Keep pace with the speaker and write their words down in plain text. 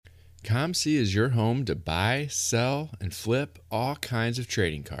ComC is your home to buy, sell, and flip all kinds of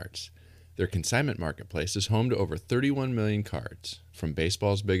trading cards. Their consignment marketplace is home to over 31 million cards, from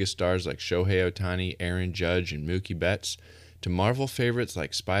baseball's biggest stars like Shohei Ohtani, Aaron Judge, and Mookie Betts, to Marvel favorites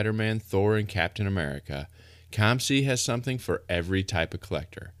like Spider-Man, Thor, and Captain America. ComC has something for every type of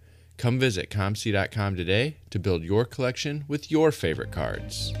collector. Come visit ComC.com today to build your collection with your favorite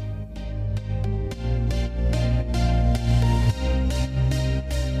cards.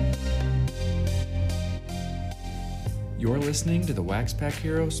 You're listening to the Wax Pack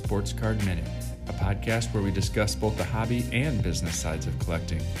Hero Sports Card Minute, a podcast where we discuss both the hobby and business sides of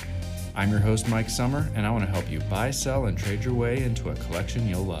collecting. I'm your host, Mike Summer, and I want to help you buy, sell, and trade your way into a collection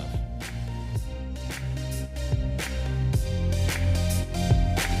you'll love.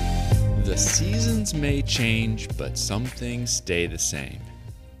 The seasons may change, but some things stay the same.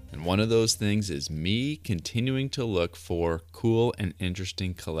 And one of those things is me continuing to look for cool and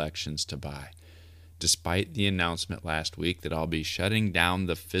interesting collections to buy. Despite the announcement last week that I'll be shutting down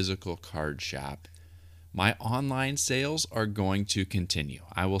the physical card shop, my online sales are going to continue.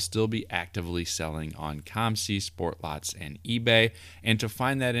 I will still be actively selling on ComC, SportLots, and eBay, and to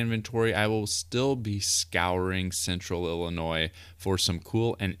find that inventory, I will still be scouring Central Illinois for some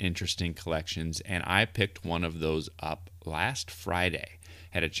cool and interesting collections, and I picked one of those up last Friday.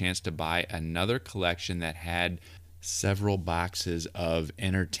 Had a chance to buy another collection that had several boxes of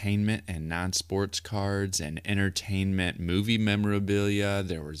entertainment and non-sports cards and entertainment movie memorabilia.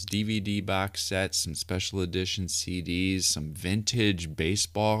 There was DVD box sets, some special edition CDs, some vintage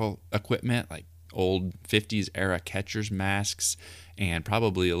baseball equipment like old 50s era catcher's masks, and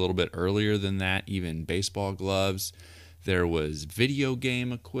probably a little bit earlier than that, even baseball gloves. There was video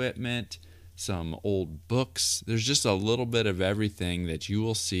game equipment, some old books. There's just a little bit of everything that you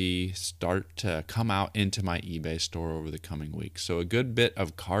will see start to come out into my eBay store over the coming weeks. So a good bit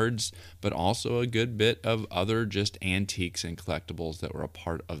of cards, but also a good bit of other just antiques and collectibles that were a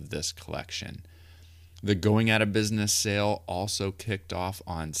part of this collection. The Going Out of Business sale also kicked off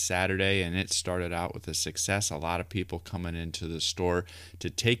on Saturday, and it started out with a success. A lot of people coming into the store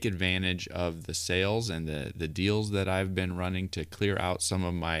to take advantage of the sales and the deals that I've been running to clear out some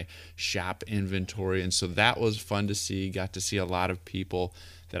of my shop inventory. And so that was fun to see. Got to see a lot of people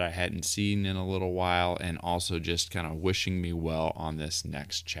that I hadn't seen in a little while, and also just kind of wishing me well on this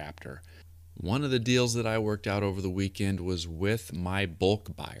next chapter. One of the deals that I worked out over the weekend was with my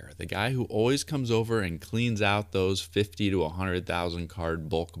bulk buyer, the guy who always comes over and cleans out those 50 to 100,000 card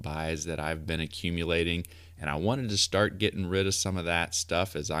bulk buys that I've been accumulating, and I wanted to start getting rid of some of that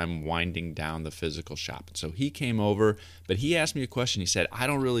stuff as I'm winding down the physical shop. So he came over, but he asked me a question. He said, I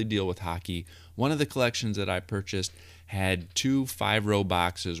don't really deal with hockey. One of the collections that I purchased had 2 5-row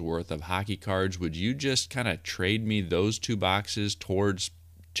boxes worth of hockey cards. Would you just kind of trade me those 2 boxes towards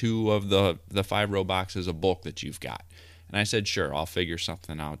 2 of the 5-row boxes of bulk that you've got? And I said, sure, I'll figure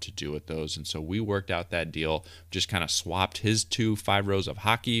something out to do with those. And so we worked out that deal, just kind of swapped his 2 5 rows of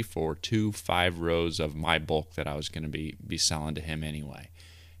hockey for 2 5 rows of my bulk that I was going to be selling to him anyway.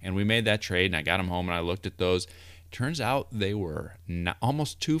 And we made that trade, and I got him home, and I looked at those. Turns out they were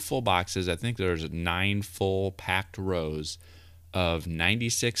almost 2 full boxes. I think there's 9 full packed rows of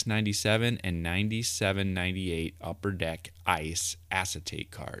 96, 97, and 97, 98 Upper Deck Ice acetate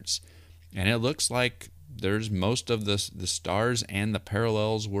cards. And it looks like there's most of the stars and the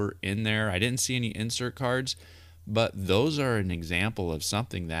parallels were in there. I didn't see any insert cards, but those are an example of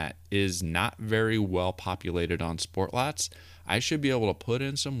something that is not very well populated on SportLots. I should be able to put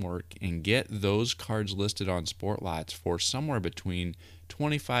in some work and get those cards listed on SportLots for somewhere between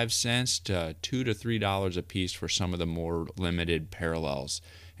 25 cents to $2 to $3 a piece for some of the more limited parallels.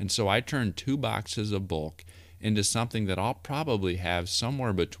 And so I turned 2 boxes of bulk into something that I'll probably have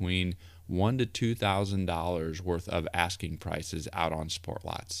somewhere between $1,000 to $2,000 worth of asking prices out on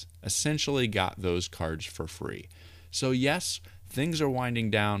SportLots. Essentially got those cards for free. So yes, things are winding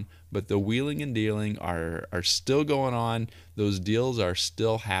down, but the wheeling and dealing are still going on. Those deals are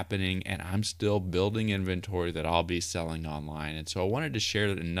still happening, and I'm still building inventory that I'll be selling online. And so I wanted to share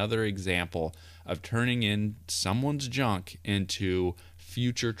another example of turning in someone's junk into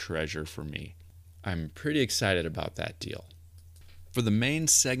future treasure for me. I'm pretty excited about that deal. For the main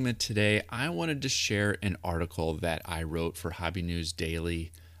segment today, I wanted to share an article that I wrote for Hobby News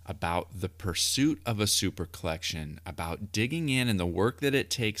Daily about the pursuit of a super collection, about digging in and the work that it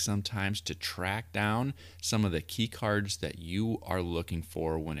takes sometimes to track down some of the key cards that you are looking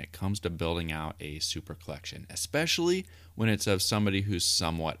for when it comes to building out a super collection, especially when it's of somebody who's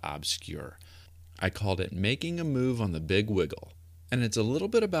somewhat obscure. I called it Making a Move on the Big Wiggle, and it's a little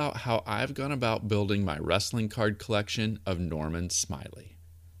bit about how I've gone about building my wrestling card collection of Norman Smiley.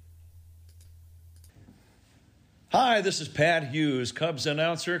 Hi, this is Pat Hughes, Cubs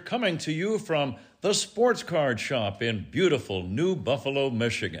announcer, coming to you from the Sports Card Shop in beautiful New Buffalo,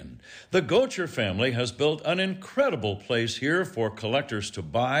 Michigan. The Gocher family has built an incredible place here for collectors to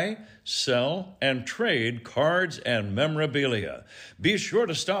buy, sell, and trade cards and memorabilia. Be sure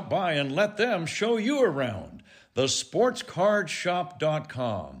to stop by and let them show you around.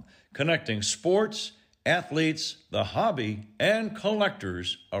 TheSportsCardShop.com, connecting sports, athletes, the hobby, and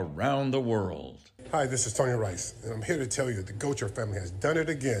collectors around the world. Hi, this is Tony Rice, and I'm here to tell you the Gocher family has done it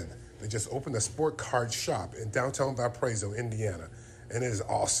again. They just opened a sport card shop in downtown Valparaiso, Indiana, and it is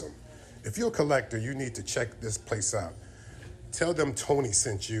awesome. If you're a collector, you need to check this place out. Tell them Tony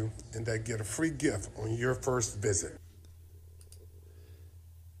sent you, and they get a free gift on your first visit.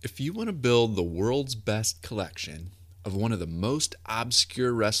 If you want to build the world's best collection of one of the most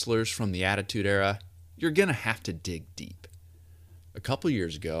obscure wrestlers from the Attitude Era, you're going to have to dig deep. A couple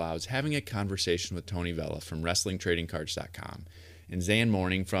years ago, I was having a conversation with Tony Vella from WrestlingTradingCards.com and Zan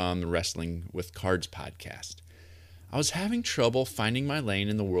Morning from the Wrestling with Cards podcast. I was having trouble finding my lane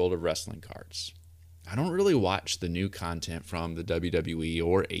in the world of wrestling cards. I don't really watch the new content from the WWE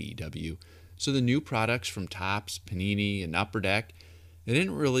or AEW, so the new products from Topps, Panini, and Upper Deck, it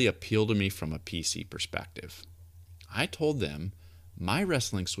didn't really appeal to me from a PC perspective. I told them my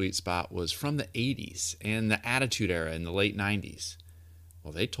wrestling sweet spot was from the 80s and the Attitude Era in the late 90s.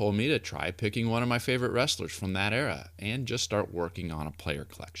 Well, they told me to try picking one of my favorite wrestlers from that era and just start working on a player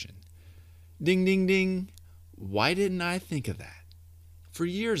collection. Ding, ding, ding. Why didn't I think of that? For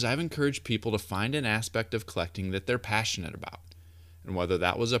years, I've encouraged people to find an aspect of collecting that they're passionate about. And whether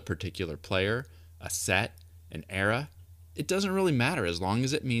that was a particular player, a set, an era, it doesn't really matter as long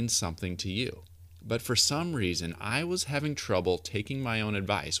as it means something to you. But for some reason, I was having trouble taking my own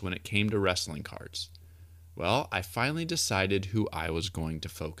advice when it came to wrestling cards. Well, I finally decided who I was going to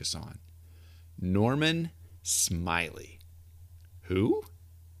focus on. Norman Smiley. Who?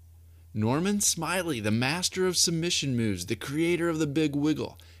 Norman Smiley, the master of submission moves, the creator of the Big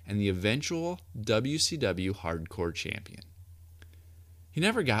Wiggle, and the eventual WCW Hardcore Champion. He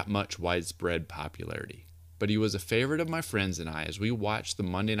never got much widespread popularity, but he was a favorite of my friends and I as we watched the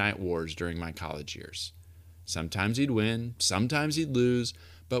Monday Night Wars during my college years. Sometimes he'd win, sometimes he'd lose,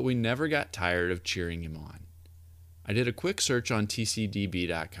 but we never got tired of cheering him on. I did a quick search on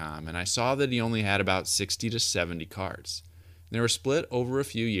tcdb.com and I saw that he only had about 60 to 70 cards. They were split over a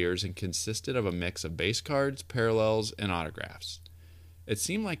few years and consisted of a mix of base cards, parallels, and autographs. It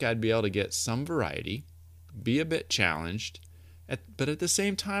seemed like I'd be able to get some variety, be a bit challenged, but at the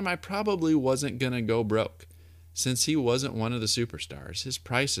same time I probably wasn't going to go broke. Since he wasn't one of the superstars, his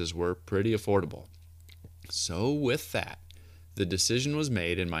prices were pretty affordable. So with that, the decision was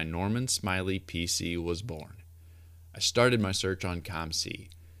made and my Norman Smiley PC was born. I started my search on ComC,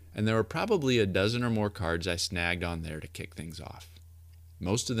 and there were probably a dozen or more cards I snagged on there to kick things off.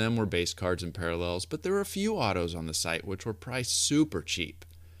 Most of them were base cards and parallels, but there were a few autos on the site which were priced super cheap.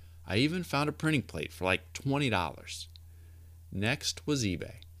 I even found a printing plate for like $20. Next was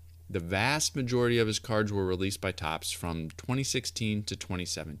eBay. The vast majority of his cards were released by Topps from 2016 to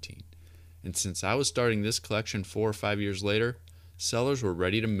 2017. And since I was starting this collection 4 or 5 years later, sellers were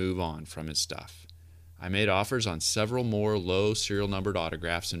ready to move on from his stuff. I made offers on several more low serial numbered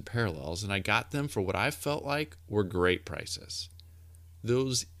autographs and parallels, and I got them for what I felt like were great prices.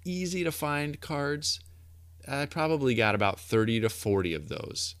 Those easy to find cards, I probably got about 30 to 40 of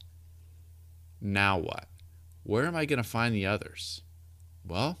those. Now what? Where am I going to find the others?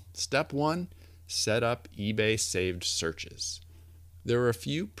 Well, step 1, set up eBay saved searches. There were a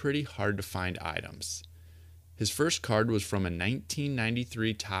few pretty hard to find items. His first card was from a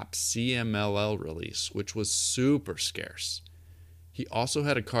 1993 Topps CMLL release, which was super scarce. He also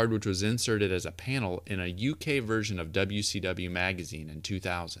had a card which was inserted as a panel in a UK version of WCW magazine in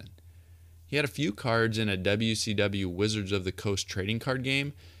 2000. He had a few cards in a WCW Wizards of the Coast trading card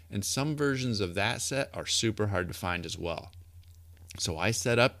game, and some versions of that set are super hard to find as well. So I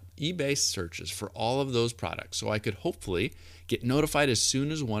set up eBay searches for all of those products so I could hopefully get notified as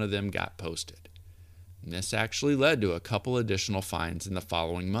soon as one of them got posted. And this actually led to a couple additional finds in the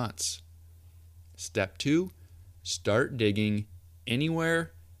following months. Step 2, start digging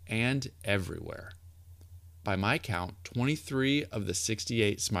anywhere and everywhere. By my count, 23 of the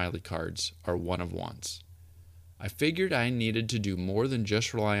 68 Smiley cards are one-of-ones. I figured I needed to do more than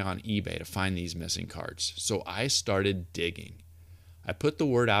just rely on eBay to find these missing cards, so I started digging. I put the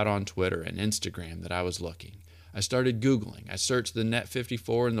word out on Twitter and Instagram that I was looking. I started Googling. I searched the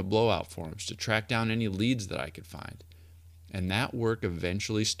Net54 and the Blowout forums to track down any leads that I could find. And that work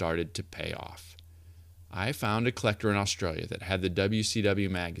eventually started to pay off. I found a collector in Australia that had the WCW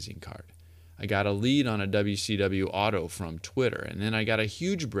magazine card. I got a lead on a WCW auto from Twitter, and then I got a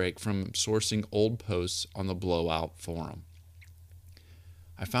huge break from sourcing old posts on the Blowout forum.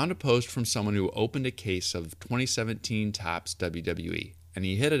 I found a post from someone who opened a case of 2017 Topps WWE, and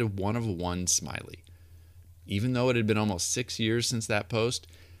he hit a 1-of-1 smiley. Even though it had been almost 6 years since that post,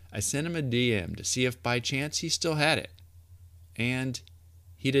 I sent him a DM to see if by chance he still had it. And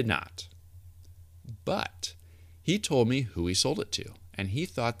he did not. But he told me who he sold it to, and he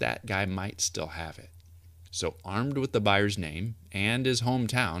thought that guy might still have it. So armed with the buyer's name and his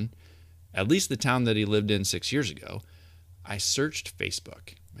hometown, at least the town that he lived in 6 years ago, I searched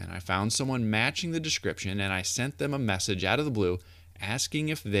Facebook, and I found someone matching the description, and I sent them a message out of the blue asking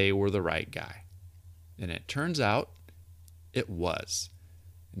if they were the right guy. And it turns out it was.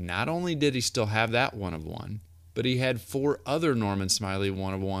 Not only did he still have that 1-of-1, but he had 4 other Norman Smiley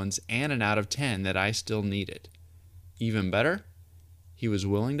 1-of-1s and an out of 10 that I still needed. Even better, he was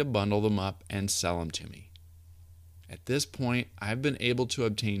willing to bundle them up and sell them to me. At this point, I've been able to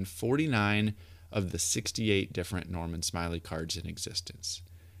obtain 49 of the 68 different Norman Smiley cards in existence,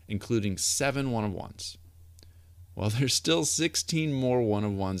 including 7 1-of-1s. Well, there's still 16 more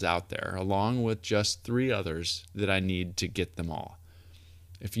 1-of-1s out there, along with just 3 others that I need to get them all.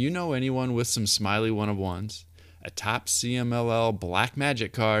 If you know anyone with some Smiley 1-of-1s, a Topps CMLL Black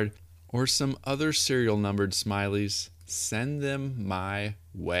Magic card, or some other serial numbered Smileys, send them my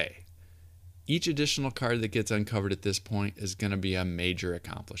way. Each additional card that gets uncovered at this point is going to be a major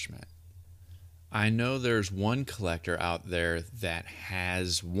accomplishment. I know there's one collector out there that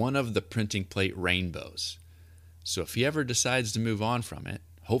has one of the printing plate rainbows. So if he ever decides to move on from it,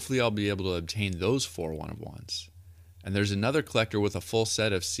 hopefully I'll be able to obtain those 4 1-of-1s. And there's another collector with a full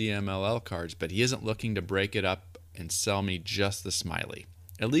set of CMLL cards, but he isn't looking to break it up and sell me just the Smiley,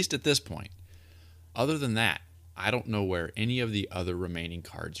 at least at this point. Other than that, I don't know where any of the other remaining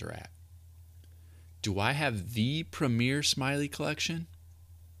cards are at. Do I have the premier Smiley collection?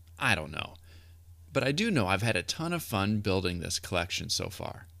 I don't know. But I do know I've had a ton of fun building this collection so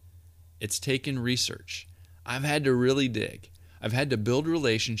far. It's taken research. I've had to really dig. I've had to build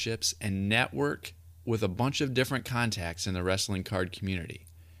relationships and network with a bunch of different contacts in the wrestling card community.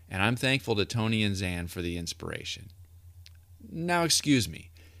 And I'm thankful to Tony and Zan for the inspiration. Now excuse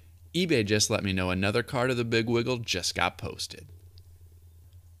me, eBay just let me know another card of the Big Wiggle just got posted.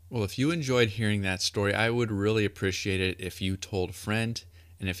 Well, if you enjoyed hearing that story, I would really appreciate it if you told a friend.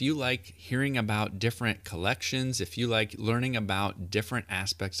 And if you like hearing about different collections, if you like learning about different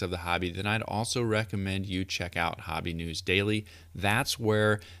aspects of the hobby, then I'd also recommend you check out Hobby News Daily. That's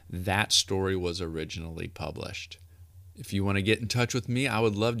where that story was originally published. If you want to get in touch with me, I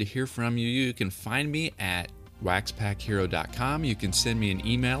would love to hear from you. You can find me at waxpackhero.com. You can send me an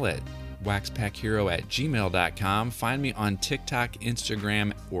email at waxpackhero@gmail.com. Find me on TikTok,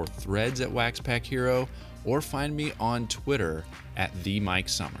 Instagram, or Threads at waxpackhero, or find me on Twitter at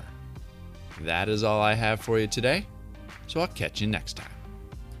 @TheMikeSummer. That is all I have for you today, so I'll catch you next time.